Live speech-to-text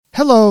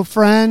Hello,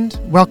 friend.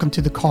 Welcome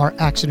to the Car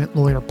Accident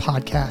Lawyer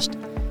Podcast.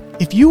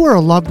 If you or a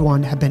loved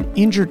one have been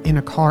injured in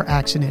a car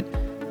accident,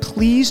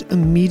 please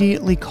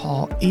immediately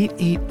call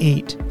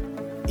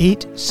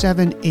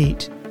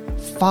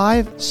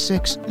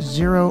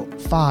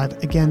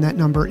 888-878-5605. Again, that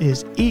number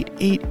is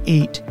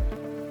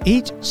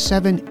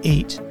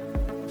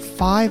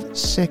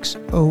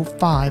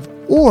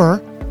 888-878-5605, or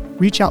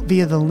reach out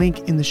via the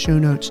link in the show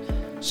notes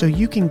so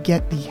you can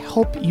get the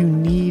help you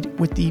need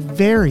with the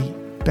very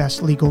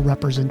best legal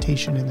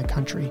representation in the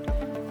country.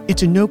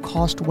 It's a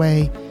no-cost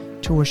way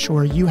to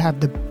assure you have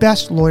the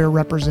best lawyer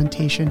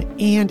representation,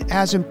 and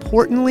as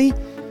importantly,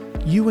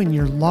 you and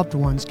your loved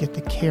ones get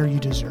the care you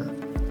deserve.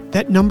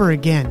 That number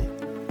again,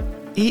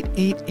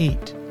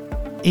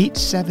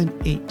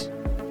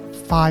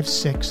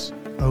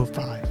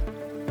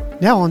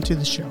 888-878-5605. Now on to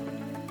the show.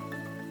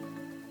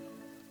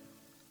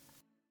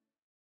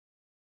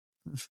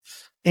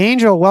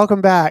 Angel,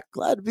 welcome back.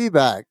 Glad to be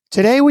back.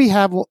 Today we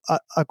have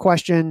a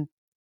question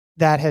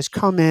that has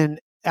come in.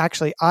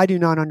 Actually, I do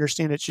not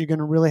understand it, so you're going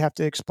to really have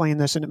to explain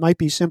this, and it might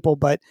be simple,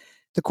 but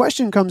the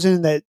question comes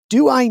in that,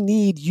 do I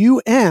need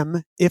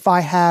UM if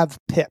I have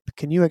PIP?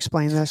 Can you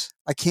explain this?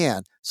 I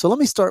can. So let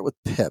me start with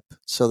PIP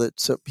so that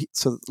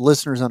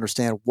listeners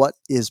understand what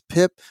is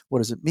PIP, what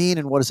does it mean,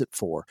 and what is it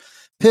for.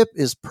 PIP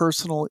is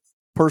personal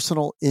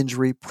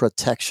injury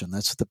protection.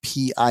 That's what the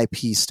PIP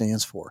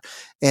stands for.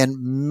 And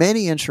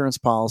many insurance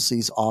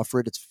policies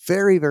offer it. It's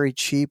very, very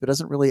cheap. It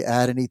doesn't really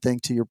add anything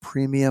to your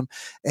premium.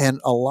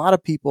 And a lot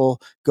of people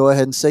go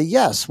ahead and say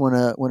yes when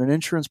an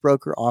insurance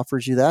broker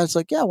offers you that. It's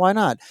like, yeah, why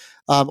not?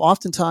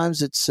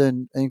 Oftentimes it's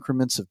in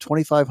increments of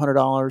 $2,500,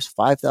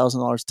 $5,000,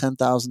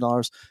 $10,000.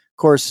 Of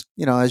course,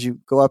 as you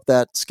go up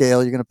that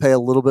scale, you're going to pay a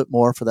little bit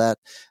more for that,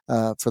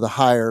 for the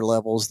higher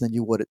levels than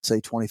you would at, say,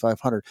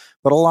 $2,500.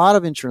 But a lot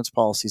of insurance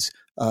policies,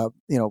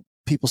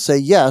 people say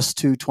yes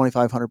to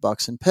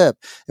 $2,500 in PIP.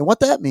 And what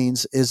that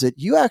means is that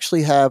you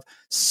actually have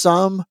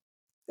some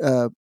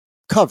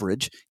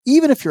coverage,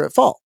 even if you're at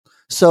fault.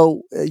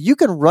 So you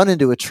can run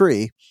into a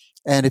tree,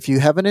 and if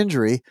you have an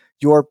injury,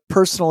 your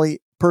personal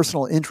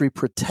injury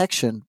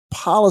protection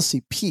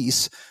policy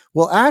piece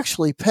will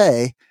actually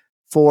pay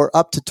for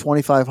up to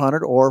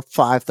 $2,500 or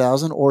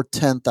 $5,000 or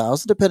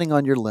 $10,000, depending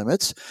on your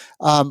limits,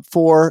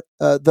 for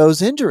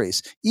those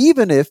injuries,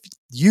 even if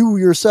you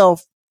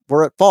yourself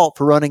were at fault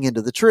for running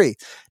into the tree.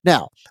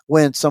 Now,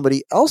 when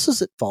somebody else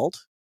is at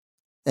fault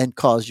and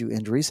caused you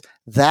injuries,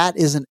 that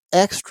is an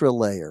extra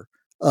layer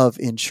of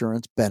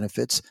insurance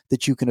benefits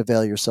that you can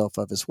avail yourself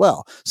of as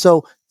well.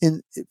 So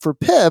for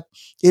PIP,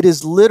 it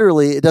is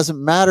literally, it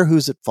doesn't matter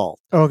who's at fault.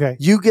 Okay.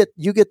 You get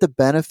the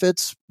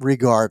benefits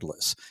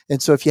regardless.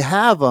 And so if you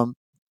have them,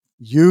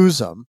 use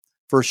them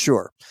for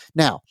sure.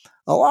 Now,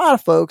 a lot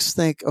of folks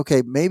think,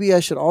 okay, maybe I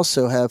should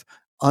also have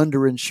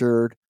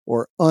underinsured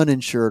or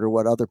uninsured, or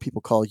what other people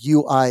call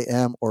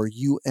UIM or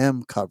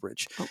UM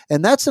coverage.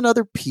 And that's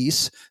another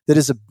piece that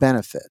is a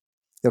benefit.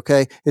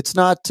 Okay. It's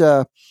not,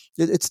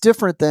 it's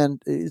different than,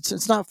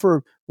 it's not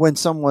for when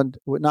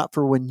not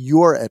for when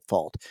you're at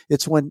fault.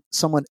 It's when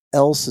someone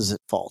else is at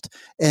fault.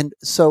 And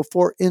so,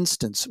 for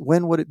instance,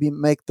 when would it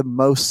make the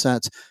most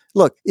sense?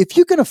 Look, if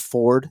you can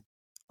afford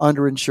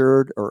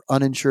underinsured or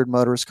uninsured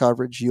motorist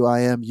coverage,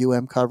 UIM,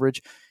 UM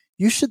coverage,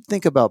 you should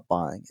think about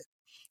buying it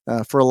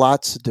for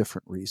lots of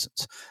different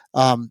reasons.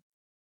 And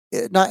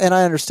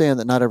I understand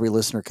that not every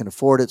listener can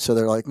afford it, so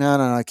they're like, no,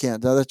 I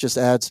can't. No, that just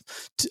adds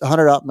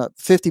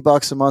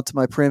 $50 a month to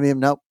my premium.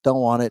 Nope,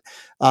 don't want it.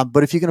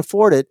 But if you can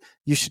afford it,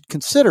 you should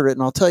consider it,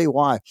 and I'll tell you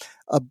why.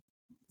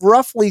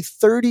 Roughly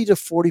 30 to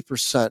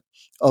 40%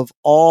 of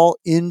all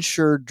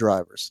insured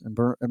drivers, and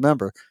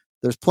remember,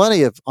 there's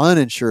plenty of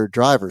uninsured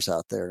drivers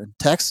out there. In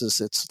Texas,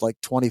 it's like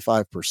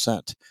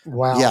 25%.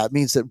 Wow. Yeah, it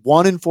means that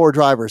 1 in 4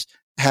 drivers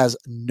has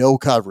no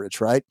coverage,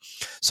 right?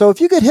 So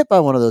if you get hit by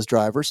one of those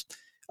drivers,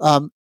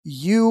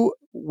 you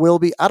will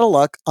be out of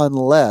luck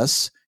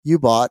unless you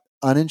bought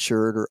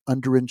uninsured or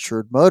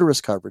underinsured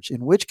motorist coverage,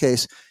 in which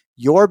case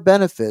your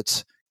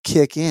benefits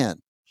kick in,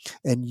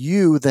 and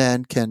you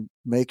then can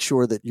make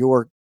sure that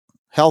you're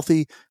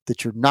healthy,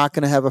 that you're not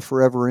going to have a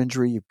forever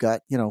injury. You've got,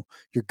 you're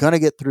going to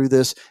get through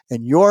this,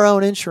 and your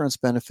own insurance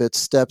benefit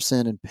steps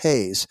in and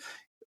pays,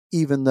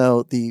 even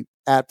though the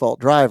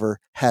at-fault driver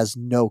has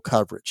no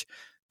coverage.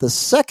 The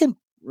second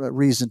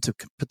reason to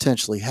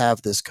potentially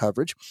have this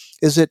coverage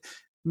is that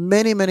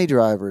many, many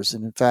drivers,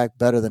 and in fact,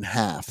 better than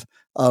half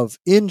of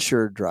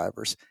insured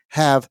drivers,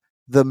 have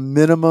the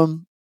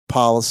minimum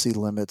policy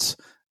limits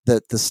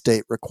that the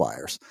state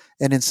requires.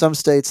 And in some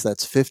states,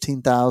 that's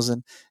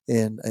 $15,000.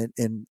 In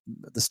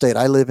the state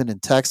I live in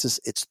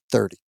Texas, it's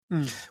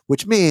 $30,000,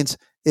 which means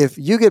if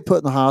you get put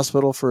in the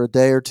hospital for a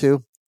day or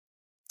two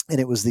and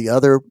it was the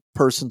other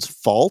person's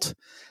fault,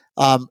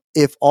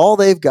 if all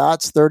they've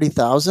got's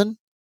 $30,000,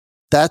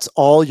 that's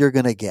all you're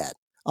going to get,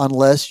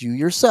 unless you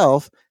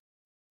yourself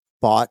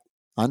bought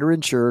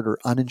underinsured or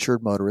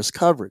uninsured motorist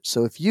coverage.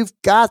 So if you've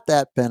got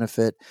that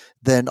benefit,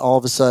 then all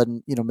of a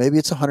sudden, maybe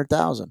it's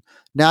 $100,000.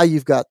 Now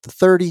you've got the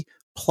 30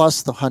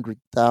 plus the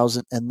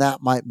 100,000, and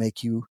that might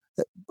make you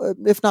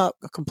if not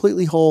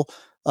completely whole,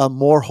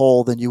 more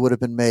whole than you would have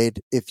been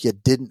made if you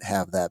didn't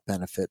have that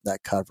benefit,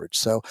 that coverage.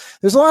 So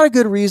there's a lot of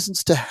good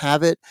reasons to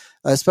have it,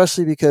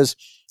 especially because,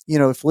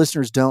 if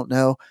listeners don't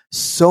know,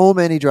 so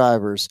many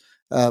drivers,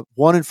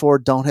 1 in 4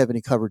 don't have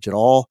any coverage at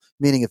all,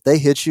 meaning if they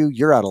hit you,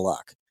 you're out of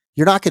luck.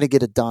 You're not going to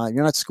get a dime.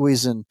 You're not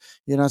squeezing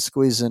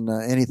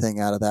anything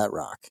out of that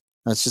rock.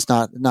 That's just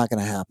not going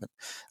to happen.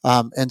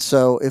 And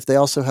so if they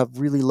also have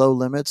really low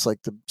limits,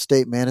 like the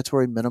state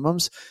mandatory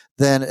minimums,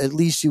 then at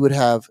least you would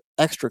have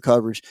extra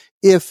coverage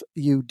if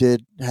you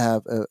did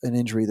have an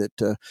injury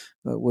that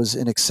was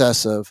in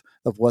excess of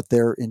what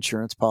their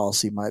insurance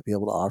policy might be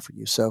able to offer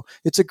you. So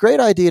it's a great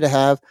idea to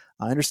have.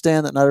 I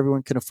understand that not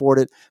everyone can afford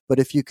it, but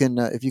if you can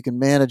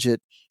manage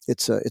it,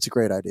 it's a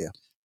great idea.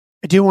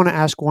 I do want to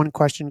ask one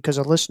question because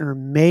a listener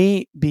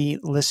may be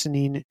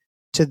listening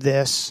to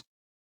this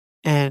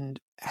and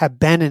have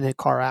been in a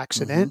car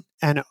accident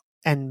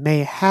and may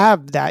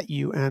have that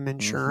UM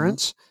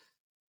insurance.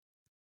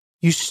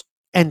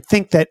 And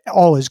think that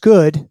all is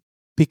good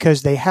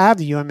because they have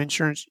the UM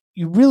insurance.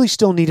 You really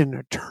still need an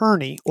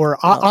attorney, or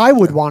I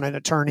would want an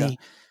attorney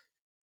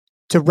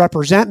to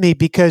represent me,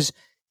 because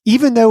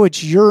even though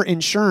it's your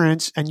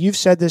insurance, and you've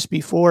said this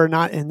before,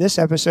 not in this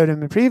episode, in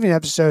the previous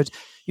episodes,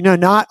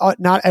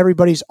 not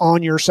everybody's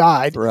on your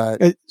side,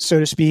 right, so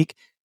to speak.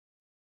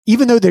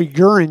 Even though they're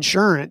your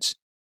insurance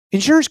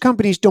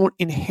companies don't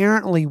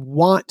inherently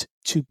want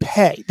to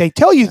pay. They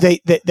tell you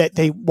that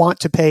they want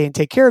to pay and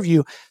take care of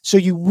you. So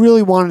you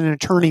really want an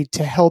attorney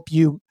to help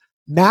you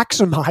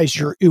maximize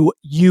your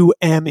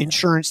UM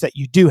insurance that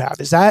you do have.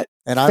 Is that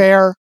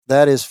fair?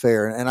 That is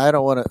fair. And I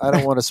don't want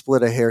to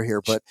split a hair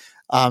here, but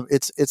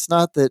it's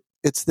not that.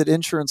 It's that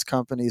insurance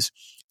companies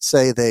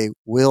say they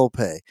will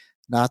pay,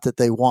 not that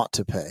they want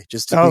to pay.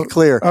 Just to be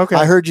clear, okay.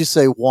 I heard you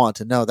say want,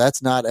 and no,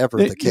 that's not ever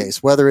the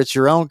case. Whether it's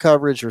your own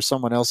coverage or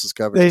someone else's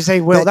coverage, they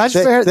say will. That's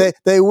fair.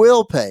 They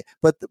will pay,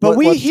 but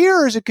we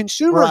hear as a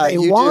consumer they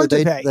want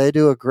to pay. They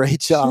do a great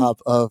job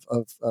of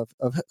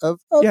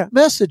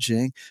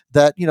messaging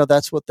that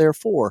that's what they're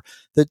for.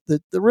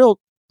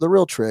 The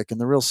real trick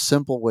and the real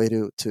simple way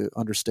to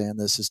understand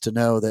this is to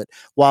know that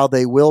while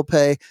they will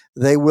pay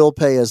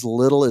as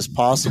little as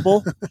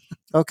possible.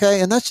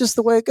 Okay. And that's just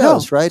the way it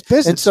goes, right?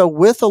 Business. And so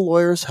with a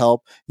lawyer's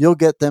help, you'll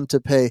get them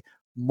to pay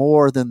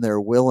more than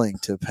they're willing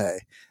to pay.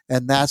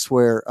 And that's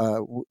where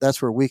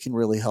we can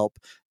really help.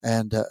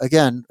 And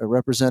again,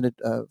 represented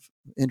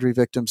injury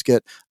victims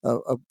get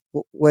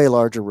way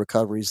larger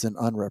recoveries than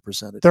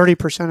unrepresented.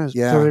 30% is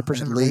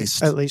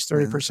 30% at least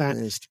 30%. At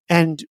least.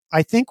 And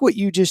I think what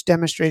you just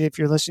demonstrated, if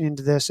you're listening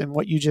to this, and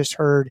what you just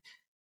heard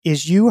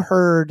is you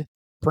heard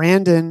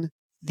Brandon,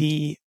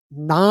 the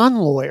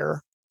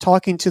non-lawyer,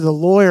 talking to the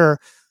lawyer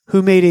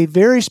who made a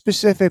very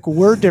specific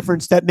word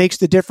difference that makes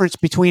the difference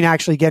between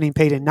actually getting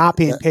paid and not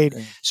being paid.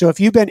 So if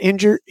you've been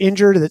injured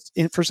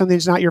for something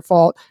that's not your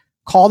fault,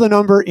 call the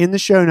number in the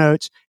show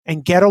notes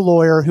and get a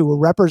lawyer who will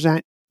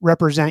represent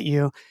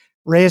you.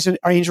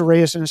 Angel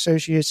Reyes and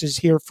Associates is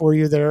here for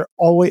you. They're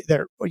always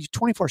there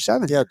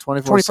 24/7. Yeah,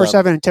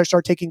 24/7, and to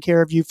start taking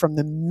care of you from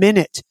the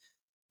minute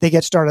they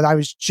get started. I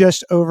was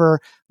just over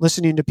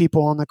listening to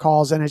people on the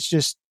calls, and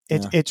it's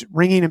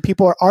ringing, and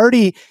people are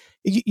already.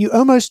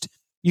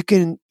 You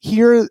can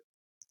hear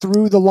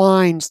through the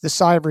lines the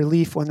sigh of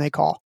relief when they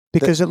call,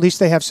 because at least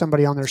they have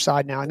somebody on their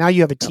side now. And now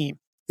you have a team.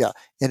 Yeah,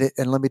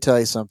 and let me tell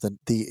you something.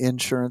 The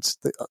insurance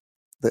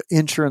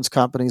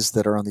companies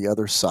that are on the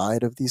other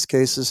side of these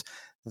cases,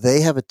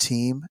 they have a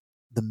team.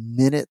 The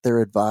minute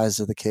they're advised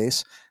of the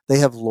case, they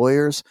have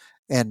lawyers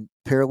and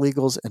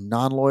paralegals and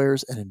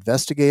non-lawyers and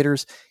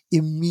investigators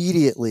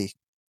immediately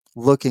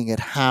looking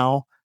at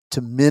how to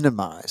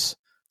minimize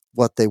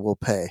what they will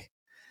pay.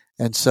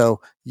 And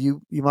so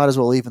you might as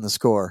well even the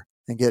score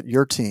and get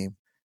your team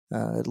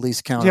at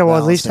least count. Yeah, well,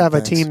 at least have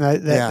a team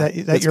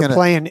that you're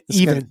playing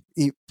even.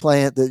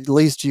 At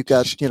least you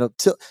got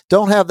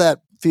don't have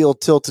that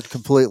field tilted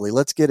completely.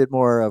 Let's get it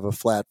more of a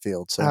flat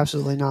field. So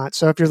absolutely not.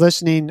 So if you're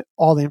listening,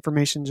 all the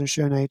information's in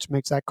show notes.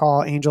 Makes that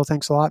call. Angel,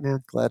 thanks a lot,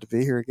 man. Glad to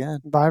be here again.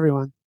 Bye,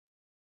 everyone.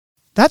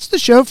 That's the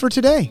show for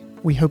today.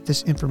 We hope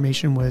this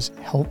information was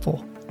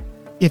helpful.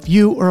 If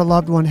you or a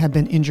loved one have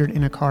been injured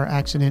in a car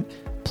accident,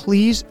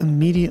 please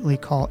immediately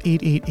call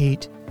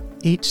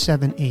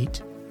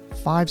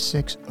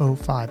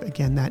 888-878-5605.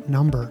 Again, that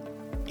number,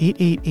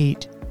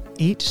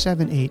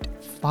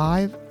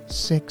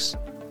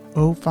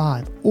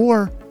 888-878-5605.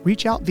 Or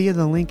reach out via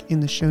the link in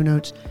the show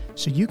notes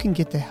so you can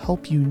get the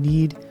help you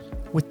need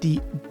with the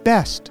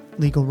best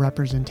legal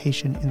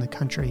representation in the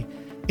country.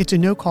 It's a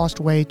no-cost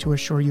way to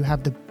assure you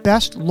have the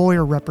best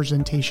lawyer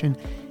representation,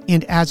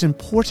 and as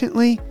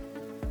importantly,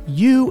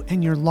 you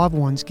and your loved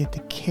ones get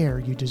the care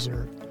you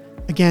deserve.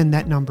 Again,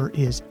 that number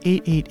is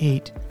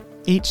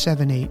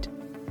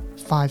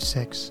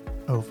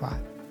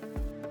 888-878-5605.